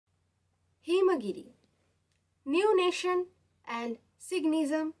Himagiri, new nation and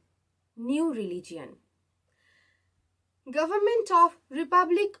Signism, new religion. Government of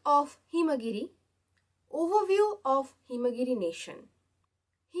Republic of Himagiri, overview of Himagiri nation.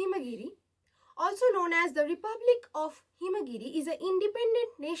 Himagiri, also known as the Republic of Himagiri, is an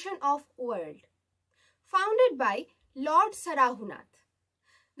independent nation of world, founded by Lord Sarahunaath.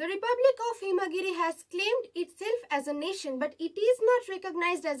 The Republic of Himagiri has claimed itself as a nation, but it is not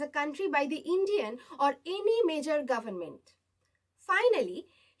recognized as a country by the Indian or any major government. Finally,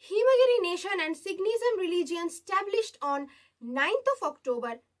 Himagiri nation and Signism religion established on 9th of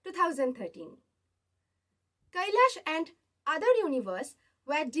October 2013. Kailash and other universe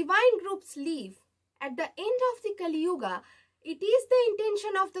where divine groups live at the end of the Kali Yuga, it is the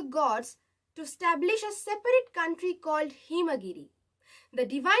intention of the gods to establish a separate country called Himagiri. The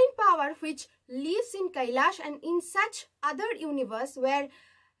divine power which lives in Kailash and in such other universe were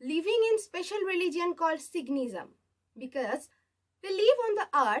living in special religion called Signism, because they live on the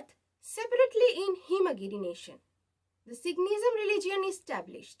earth separately in Himagiri nation. The Signism religion is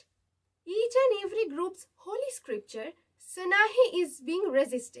established. Each and every group's holy scripture, Sanahi, is being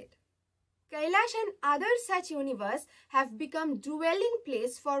resisted. Kailash and other such universe have become dwelling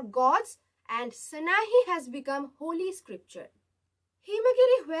place for gods, and Sanahi has become holy scripture.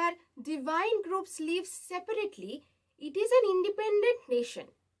 Himagiri, where divine groups live separately, it is an independent nation.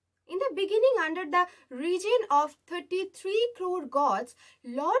 In the beginning, under the region of 33 crore gods,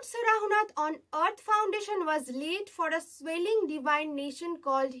 Lord Sarahunaath on earth foundation was laid for a swelling divine nation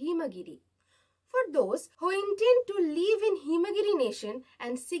called Himagiri. For those who intend to live in Himagiri nation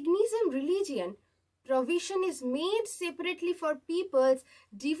and Signism religion, provision is made separately for peoples,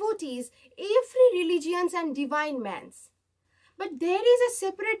 devotees, every religions and divine mans. But there is a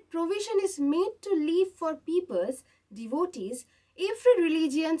separate provision is made to live for peoples, devotees, every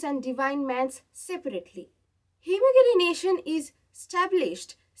religions and divine mans separately. Himagiri nation is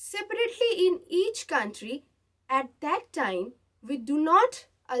established separately in each country. At that time, we do not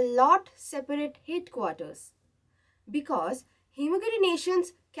allot separate headquarters, because Himagiri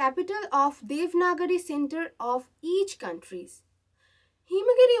nation's capital of Devanagari center of each countries.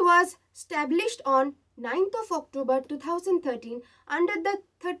 Himagiri was established on 9th of October 2013 under the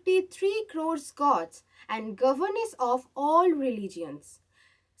 33 crores gods and governance of all religions.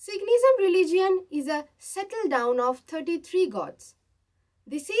 Signism religion is a settle down of 33 gods.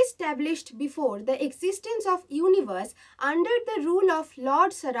 This is established before the existence of universe under the rule of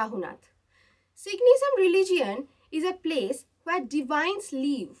Lord Sarahunaath. Signism religion is a place where divines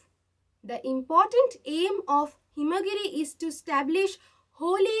live. The important aim of Himagiri is to establish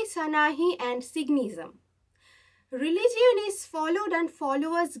holy Sanahi and Signism. Religion is followed and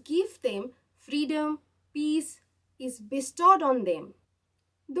followers give them freedom, peace is bestowed on them.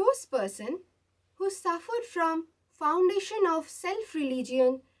 Those persons who suffered from foundation of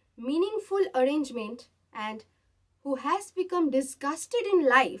self-religion, meaningful arrangement, and who has become disgusted in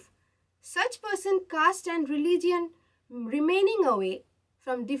life, such person caste and religion remaining away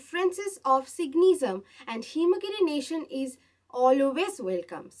from differences of Signism and Himagiri nation is always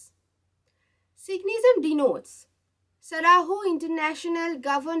welcomes. Signism denotes Sarahu international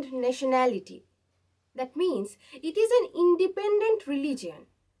governed nationality. That means it is an independent religion.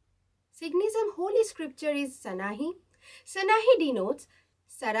 Signism holy scripture is Sanahi. Sanahi denotes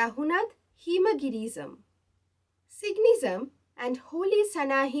Sarhunath Himagirisam. Signism and holy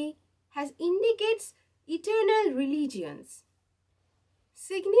Sanahi has indicates eternal religions.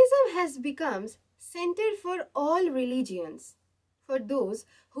 Signism has become center for all religions. For those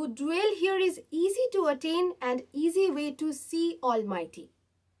who dwell here is easy to attain and easy way to see Almighty.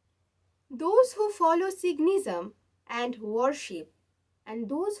 Those who follow Signism and worship, and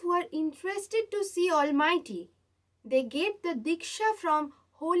those who are interested to see Almighty, they get the Diksha from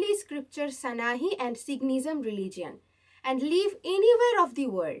Holy Scripture Sanahi and Signism religion and live anywhere of the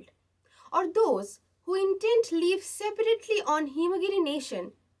world. Or those who intend to live separately on Himagiri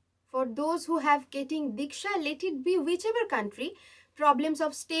nation, for those who have getting Diksha, let it be whichever country, problems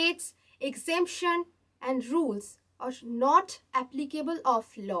of states, exemption and rules are not applicable of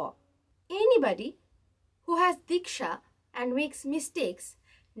law. Anybody who has Diksha and makes mistakes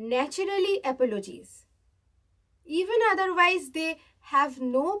naturally apologies. Even otherwise they have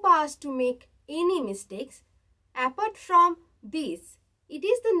no past to make any mistakes. Apart from this, it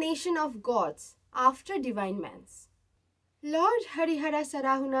is the nation of gods after divine mans. Lord Harihara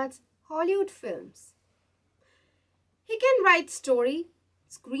Sarahunaath's Hollywood films. He can write story,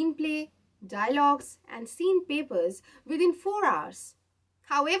 screenplay, dialogues and scene papers within 4 hours.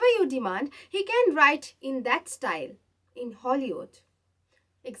 However you demand, he can write in that style in Hollywood.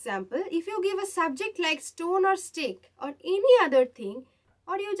 Example, if you give a subject like stone or stick or any other thing,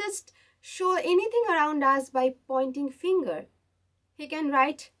 or you just show anything around us by pointing finger, he can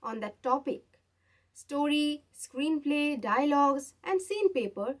write on that topic. Story, screenplay, dialogues and scene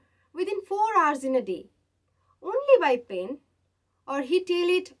paper within 4 hours in a day. Only by pen, or he tell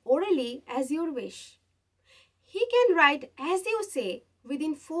it orally as your wish. He can write as you say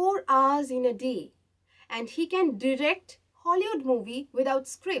within 4 hours in a day, and he can direct Hollywood movie without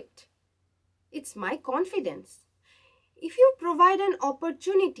script. It's my confidence. If you provide an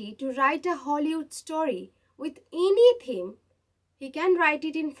opportunity to write a Hollywood story with any theme, he can write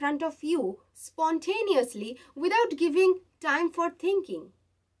it in front of you spontaneously without giving time for thinking.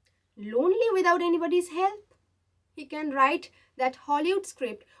 Lonely without anybody's help, he can write that Hollywood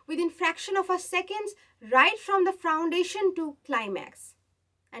script within fraction of a second, right from the foundation to climax.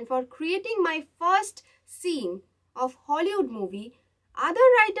 And for creating my first scene of Hollywood movie, other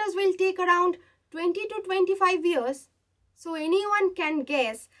writers will take around 20 to 25 years. So anyone can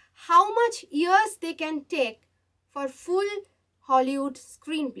guess how much years they can take for full Hollywood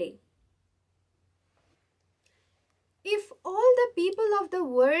screenplay. If all the people of the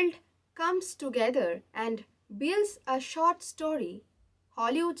world comes together and builds a short story,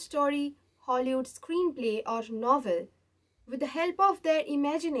 Hollywood screenplay or novel with the help of their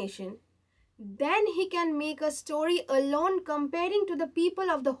imagination, then he can make a story alone comparing to the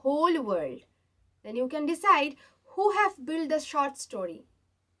people of the whole world. Then you can decide who have built the short story.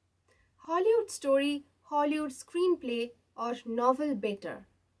 Hollywood story, Hollywood screenplay or novel better.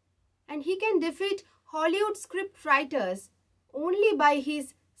 And he can defeat Hollywood script writers only by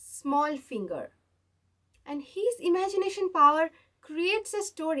his small finger. And his imagination power creates a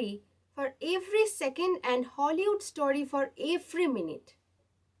story for every second and Hollywood story for every minute.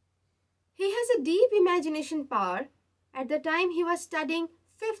 He has a deep imagination power. At the time he was studying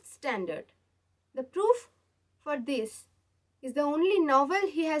 5th standard. The proof for this is the only novel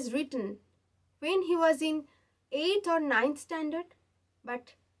he has written when he was in 8th or 9th standard.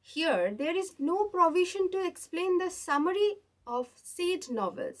 But here there is no provision to explain the summary of said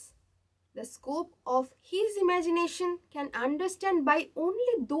novels. The scope of his imagination can understand by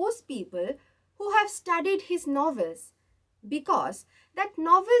only those people who have studied his novels, because that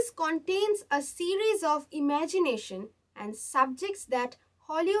novels contains a series of imagination and subjects that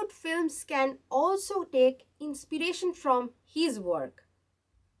Hollywood films can also take inspiration from his work.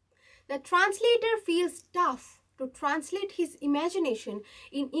 The translator feels tough to translate his imagination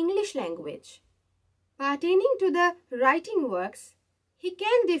in English language. Pertaining to the writing works, he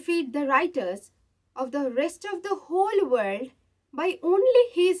can defeat the writers of the rest of the whole world by only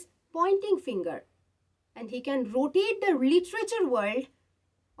his pointing finger. And he can rotate the literature world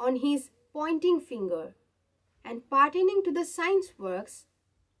on his pointing finger. And pertaining to the science works,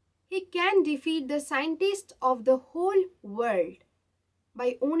 he can defeat the scientists of the whole world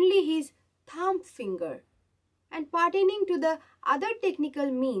by only his thumb finger. And pertaining to the other technical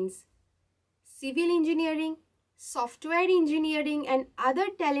means, civil engineering, software engineering and other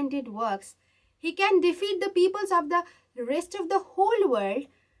talented works, he can defeat the peoples of the rest of the whole world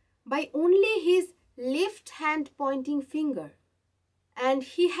by only his left hand pointing finger. And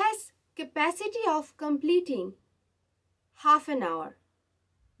he has capacity of completing half an hour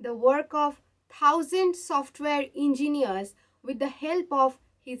the work of 1,000 software engineers with the help of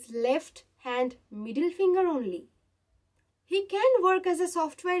his left hand middle finger only. He can work as a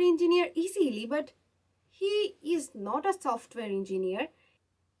software engineer easily, but he is not a software engineer.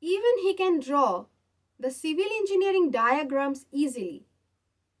 Even he can draw the civil engineering diagrams easily.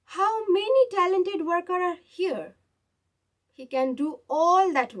 How many talented workers are here? He can do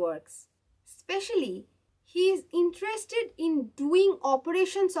all that works. Especially, he is interested in doing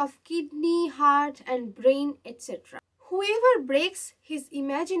operations of kidney, heart and brain, etc. Whoever breaks his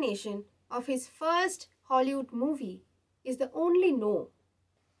imagination of his first Hollywood movie is the only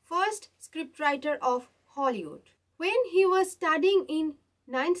first scriptwriter of Hollywood. When he was studying in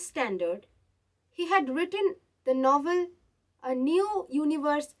 9th standard, he had written the novel A New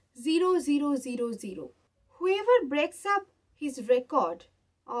Universe 0000. Whoever breaks up his record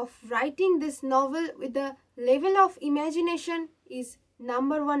of writing this novel with the level of imagination is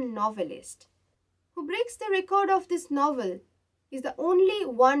 #1 novelist. Who breaks the record of this novel is the only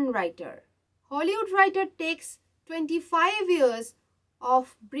one writer. Hollywood writer takes 25 years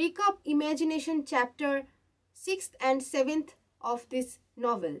of break up imagination chapter 6th and 7th of this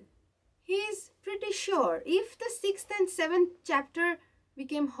novel. He is pretty sure if the 6th and 7th chapter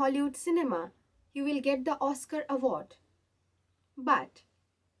became Hollywood cinema, he will get the Oscar award. But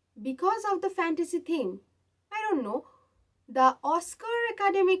because of the fantasy theme, I don't know, the Oscar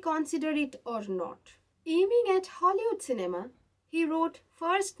Academy consider it or not. Aiming at Hollywood cinema, he wrote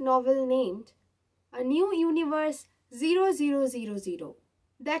first novel named A New Universe 0000.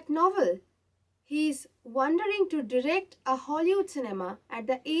 That novel, he is wondering to direct a Hollywood cinema at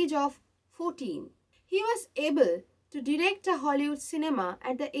the age of 14. He was able to direct a Hollywood cinema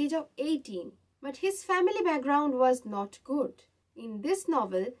at the age of 18, but his family background was not good. In this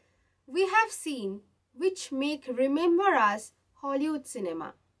novel, we have seen which make remember us Hollywood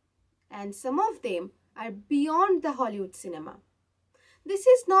cinema, and some of them are beyond the Hollywood cinema. This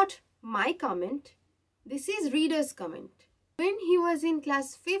is not my comment, this is reader's comment. When he was in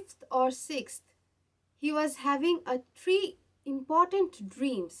class 5th or 6th, he was having 3 important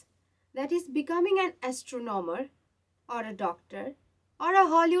dreams, that is becoming an astronomer or a doctor or a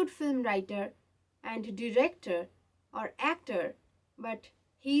Hollywood film writer and director or actor, but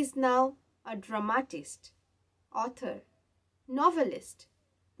he is now a dramatist, author, novelist,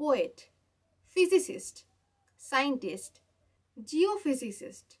 poet, physicist, scientist,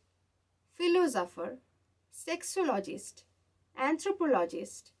 geophysicist, philosopher, sexologist,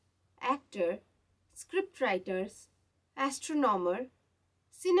 anthropologist, actor, scriptwriters, astronomer,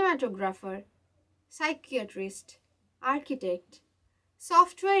 cinematographer, psychiatrist, architect,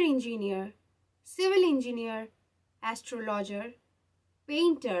 software engineer, civil engineer, astrologer,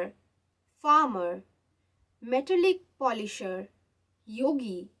 painter, farmer, metallic polisher,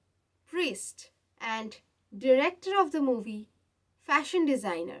 yogi, priest, and director of the movie, fashion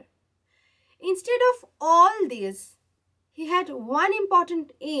designer. Instead of all these, he had one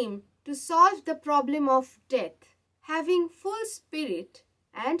important aim to solve the problem of death. Having full spirit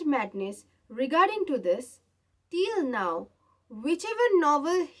and madness regarding to this, till now, whichever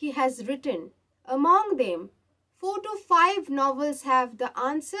novel he has written, among them, 4 to 5 novels have the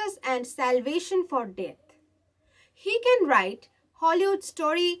answers and salvation for death. He can write Hollywood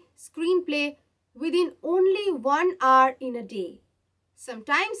story screenplay within only 1 hour in a day.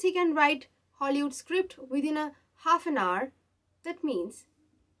 Sometimes he can write Hollywood script within a half an hour. That means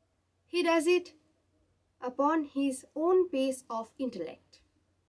he does it upon his own pace of intellect.